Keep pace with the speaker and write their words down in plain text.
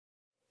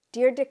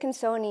Dear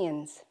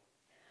Dickinsonians,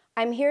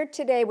 I'm here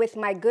today with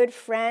my good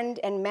friend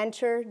and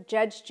mentor,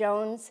 Judge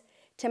Jones,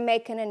 to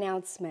make an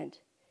announcement.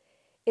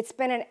 It's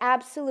been an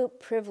absolute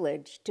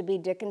privilege to be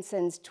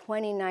Dickinson's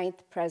 29th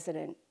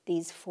president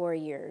these 4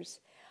 years.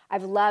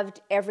 I've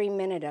loved every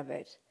minute of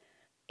it.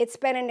 It's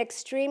been an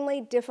extremely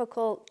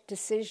difficult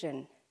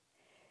decision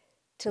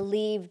to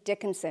leave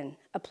Dickinson,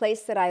 a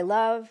place that I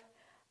love,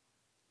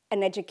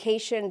 an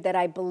education that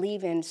I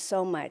believe in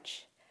so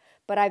much.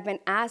 But I've been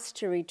asked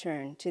to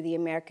return to the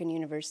American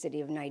University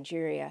of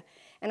Nigeria,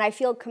 and I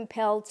feel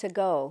compelled to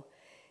go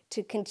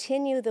to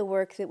continue the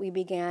work that we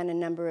began a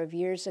number of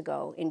years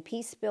ago in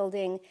peace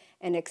building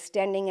and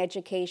extending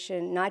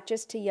education, not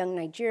just to young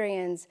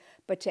Nigerians,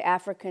 but to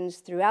Africans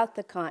throughout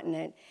the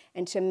continent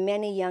and to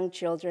many young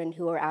children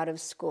who are out of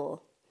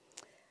school.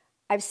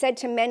 I've said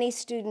to many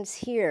students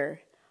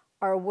here,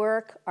 our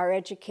work, our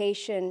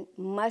education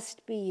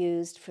must be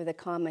used for the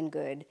common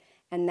good,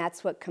 and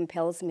that's what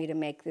compels me to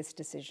make this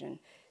decision.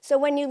 So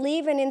when you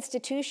leave an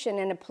institution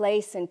and a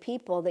place and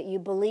people that you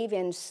believe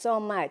in so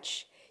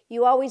much,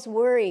 you always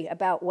worry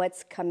about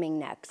what's coming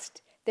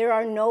next. There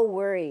are no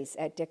worries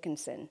at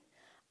Dickinson.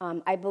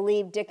 I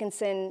believe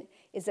Dickinson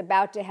is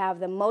about to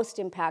have the most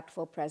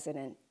impactful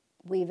president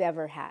we've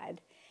ever had.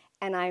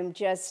 And I'm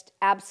just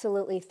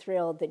absolutely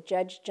thrilled that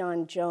Judge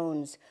John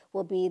Jones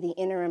will be the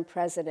interim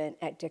president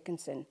at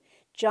Dickinson.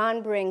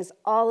 John brings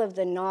all of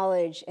the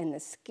knowledge and the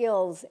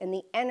skills and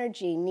the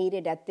energy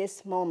needed at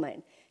this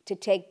moment to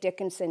take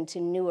Dickinson to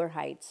newer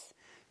heights.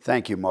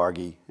 Thank you,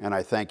 Margee, and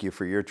I thank you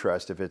for your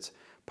trust. If it's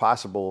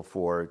possible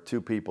for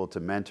two people to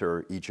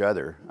mentor each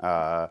other,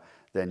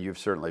 then you've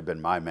certainly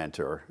been my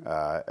mentor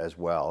as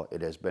well.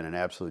 It has been an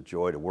absolute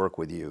joy to work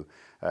with you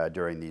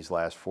during these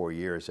last 4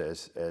 years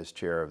as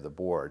chair of the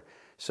board.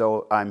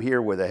 So I'm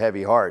here with a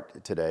heavy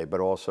heart today,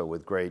 but also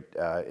with great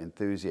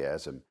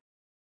enthusiasm.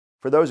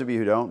 For those of you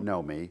who don't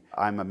know me,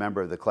 I'm a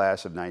member of the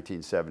class of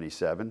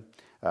 1977.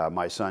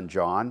 My son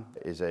John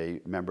is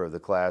a member of the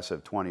class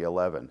of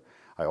 2011.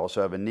 I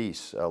also have a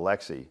niece,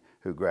 Lexi,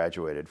 who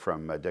graduated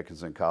from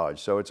Dickinson College.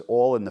 So it's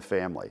all in the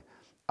family.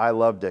 I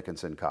love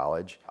Dickinson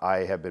College. I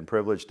have been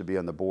privileged to be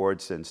on the board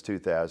since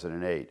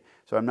 2008.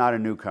 So I'm not a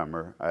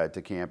newcomer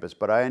to campus,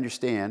 but I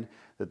understand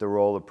that the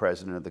role of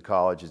president of the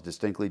college is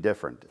distinctly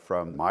different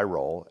from my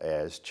role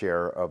as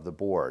chair of the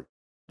board.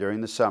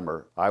 During the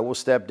summer, I will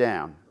step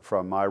down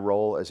from my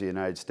role as a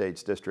United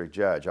States District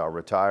Judge. I'll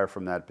retire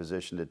from that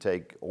position to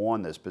take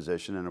on this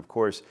position, and of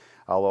course,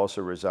 I'll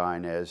also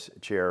resign as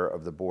chair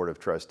of the Board of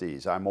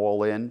Trustees. I'm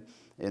all in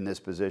this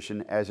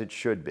position, as it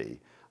should be.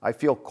 I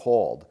feel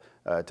called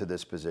to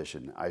this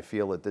position. I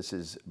feel that this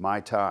is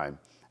my time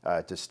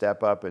to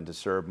step up and to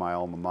serve my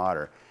alma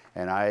mater,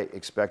 and I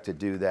expect to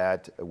do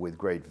that with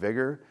great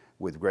vigor,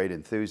 with great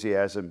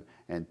enthusiasm,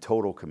 and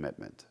total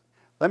commitment.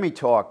 Let me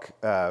talk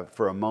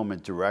for a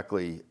moment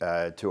directly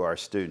to our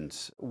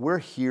students. We're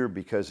here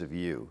because of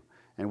you,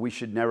 and we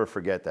should never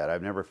forget that.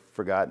 I've never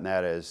forgotten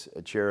that as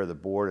a chair of the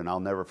board, and I'll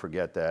never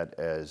forget that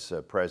as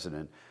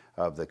president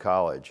of the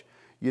college.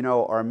 You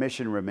know, our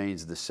mission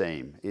remains the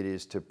same. It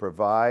is to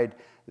provide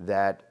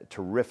that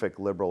terrific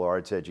liberal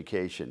arts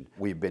education.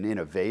 We've been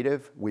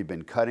innovative, we've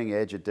been cutting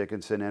edge at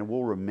Dickinson, and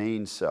will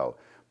remain so.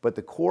 But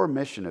the core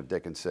mission of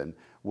Dickinson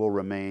will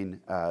remain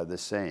the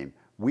same.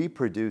 We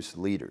produce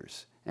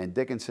leaders, and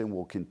Dickinson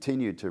will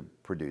continue to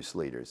produce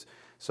leaders.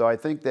 So I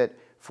think that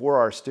for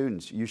our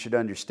students, you should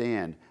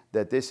understand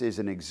that this is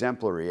an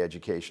exemplary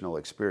educational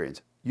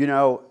experience. You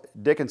know,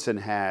 Dickinson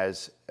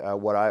has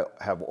what I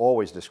have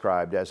always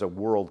described as a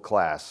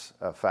world-class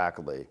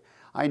faculty.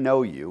 I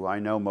know you, I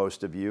know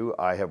most of you,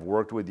 I have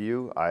worked with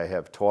you, I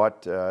have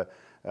taught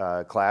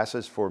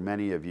classes for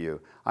many of you.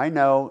 I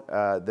know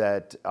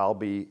that I'll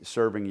be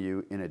serving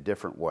you in a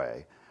different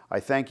way. I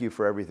thank you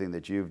for everything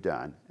that you've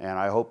done, and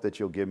I hope that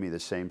you'll give me the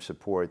same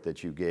support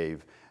that you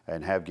gave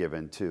and have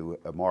given to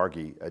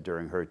Margee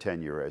during her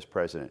tenure as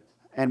president.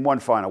 And one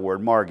final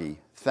word, Margee,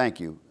 thank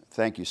you.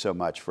 Thank you so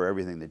much for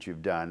everything that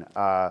you've done.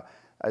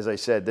 As I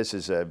said, this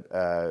is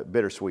a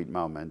bittersweet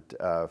moment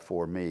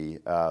for me.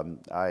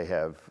 I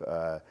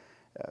have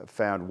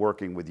found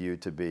working with you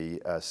to be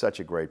such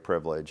a great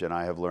privilege, and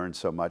I have learned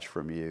so much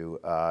from you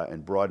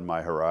and broadened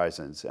my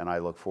horizons, and I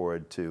look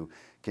forward to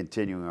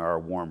continuing our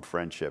warm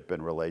friendship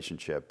and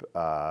relationship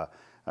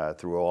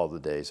through all the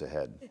days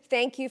ahead.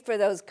 Thank you for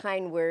those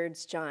kind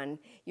words, John.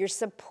 Your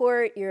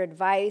support, your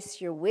advice,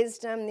 your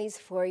wisdom these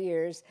 4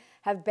 years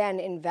have been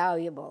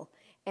invaluable,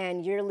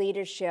 and your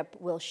leadership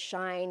will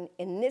shine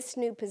in this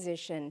new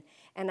position,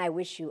 and I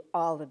wish you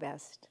all the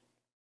best.